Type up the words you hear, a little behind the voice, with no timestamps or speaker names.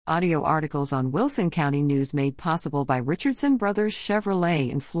Audio articles on Wilson County News made possible by Richardson Brothers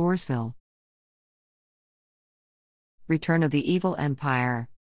Chevrolet in Floresville. Return of the Evil Empire.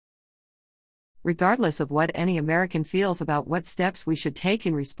 Regardless of what any American feels about what steps we should take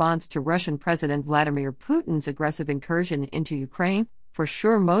in response to Russian President Vladimir Putin's aggressive incursion into Ukraine, for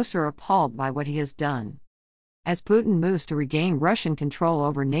sure most are appalled by what he has done. As Putin moves to regain Russian control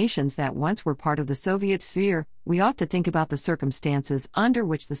over nations that once were part of the Soviet sphere, we ought to think about the circumstances under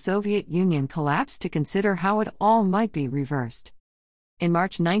which the Soviet Union collapsed to consider how it all might be reversed. In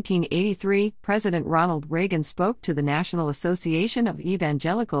March 1983, President Ronald Reagan spoke to the National Association of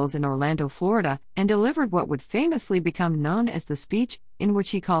Evangelicals in Orlando, Florida, and delivered what would famously become known as the speech, in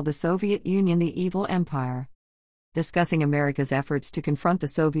which he called the Soviet Union the evil empire. Discussing America's efforts to confront the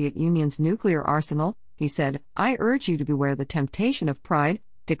Soviet Union's nuclear arsenal, he said, "I urge you to beware the temptation of pride,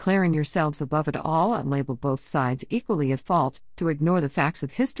 declaring yourselves above it all and label both sides equally at fault, to ignore the facts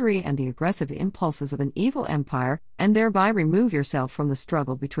of history and the aggressive impulses of an evil empire, and thereby remove yourself from the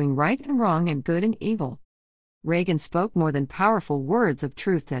struggle between right and wrong and good and evil." Reagan spoke more than powerful words of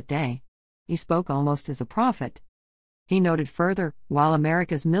truth that day. He spoke almost as a prophet. He noted further, "While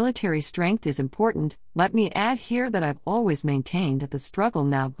America's military strength is important, let me add here that I've always maintained that the struggle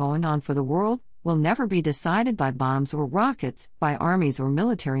now going on for the world will never be decided by bombs or rockets, by armies or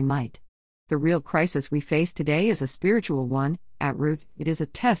military might. The real crisis we face today is a spiritual one. At root, it is a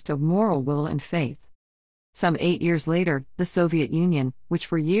test of moral will and faith." Some 8 years later, the Soviet Union, which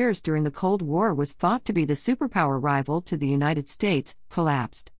for years during the Cold War was thought to be the superpower rival to the United States,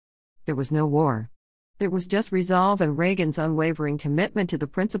 collapsed. There was no war. There was just resolve and Reagan's unwavering commitment to the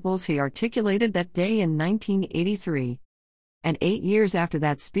principles he articulated that day in 1983. And 8 years after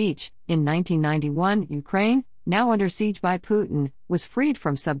that speech, in 1991, Ukraine, now under siege by Putin, was freed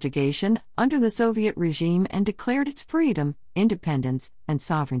from subjugation under the Soviet regime and declared its freedom, independence, and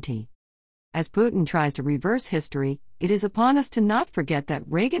sovereignty. As Putin tries to reverse history, it is upon us to not forget that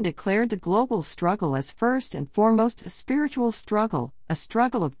Reagan declared the global struggle as first and foremost a spiritual struggle, a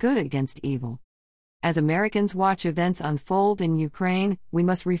struggle of good against evil. As Americans watch events unfold in Ukraine, we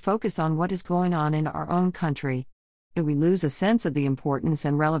must refocus on what is going on in our own country. If we lose a sense of the importance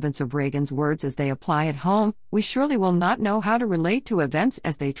and relevance of Reagan's words as they apply at home, we surely will not know how to relate to events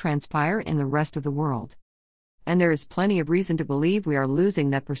as they transpire in the rest of the world. And there is plenty of reason to believe we are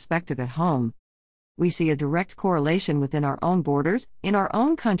losing that perspective at home. We see a direct correlation within our own borders, in our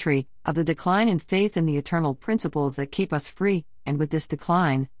own country, of the decline in faith in the eternal principles that keep us free, and with this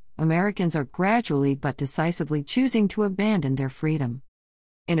decline, Americans are gradually but decisively choosing to abandon their freedom.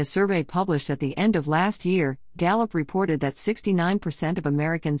 In a survey published at the end of last year, Gallup reported that 69% of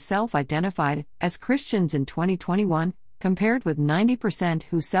Americans self-identified as Christians in 2021, compared with 90%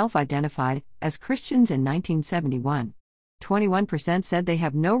 who self-identified as Christians in 1971. 21% said they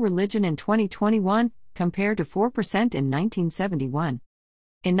have no religion in 2021, compared to 4% in 1971.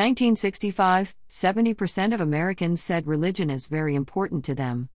 In 1965, 70% of Americans said religion is very important to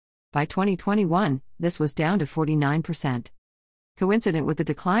them. By 2021, this was down to 49%. Coincident with the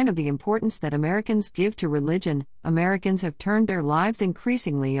decline of the importance that Americans give to religion, Americans have turned their lives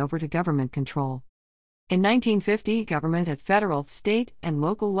increasingly over to government control. In 1950, government at federal, state, and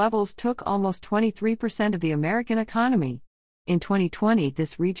local levels took almost 23% of the American economy. In 2020,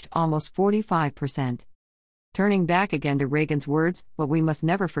 this reached almost 45%. Turning back again to Reagan's words, but we must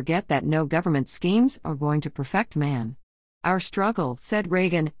never forget that no government schemes are going to perfect man. Our struggle, said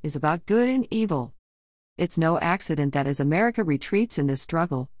Reagan, is about good and evil. It's no accident that as America retreats in this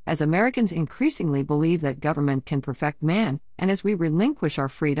struggle, as Americans increasingly believe that government can perfect man, and as we relinquish our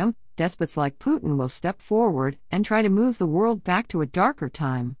freedom, despots like Putin will step forward and try to move the world back to a darker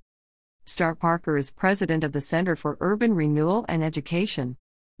time. Star Parker is president of the Center for Urban Renewal and Education.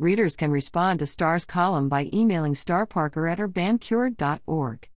 Readers can respond to Star's column by emailing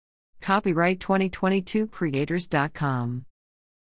starparker@urbancured.org. Copyright 2022 Creators.com.